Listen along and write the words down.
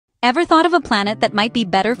Ever thought of a planet that might be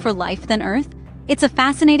better for life than Earth? It's a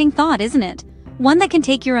fascinating thought, isn't it? One that can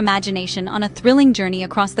take your imagination on a thrilling journey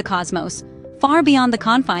across the cosmos, far beyond the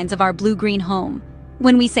confines of our blue-green home.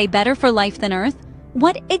 When we say better for life than Earth,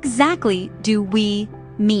 what exactly do we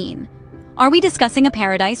mean? Are we discussing a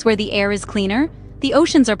paradise where the air is cleaner, the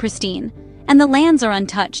oceans are pristine, and the lands are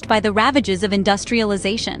untouched by the ravages of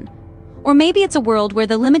industrialization? Or maybe it's a world where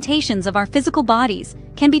the limitations of our physical bodies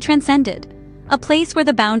can be transcended, a place where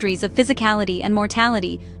the boundaries of physicality and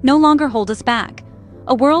mortality no longer hold us back,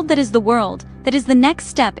 a world that is the next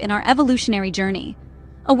step in our evolutionary journey,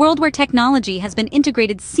 a world where technology has been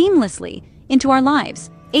integrated seamlessly into our lives,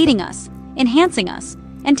 aiding us, enhancing us,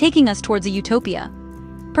 and taking us towards a utopia.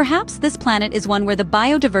 Perhaps this planet is one where the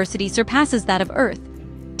biodiversity surpasses that of Earth,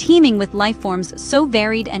 teeming with life forms so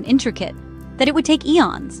varied and intricate that it would take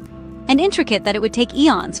eons,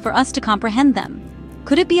 for us to comprehend them.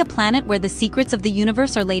 Could it be a planet where the secrets of the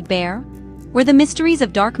universe are laid bare? Where the mysteries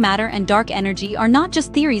of dark matter and dark energy are not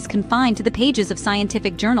just theories confined to the pages of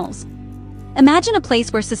scientific journals? Imagine a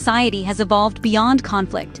place where society has evolved beyond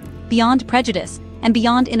conflict, beyond prejudice, and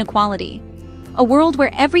beyond inequality. A world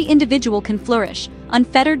where every individual can flourish,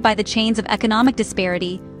 unfettered by the chains of economic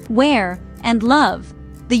disparity, where, and love,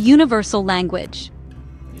 the universal language.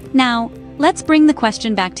 Now, let's bring the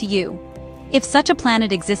question back to you. If such a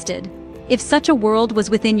planet existed, if such a world was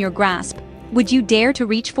within your grasp, would you dare to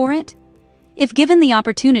reach for it? If given the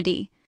opportunity,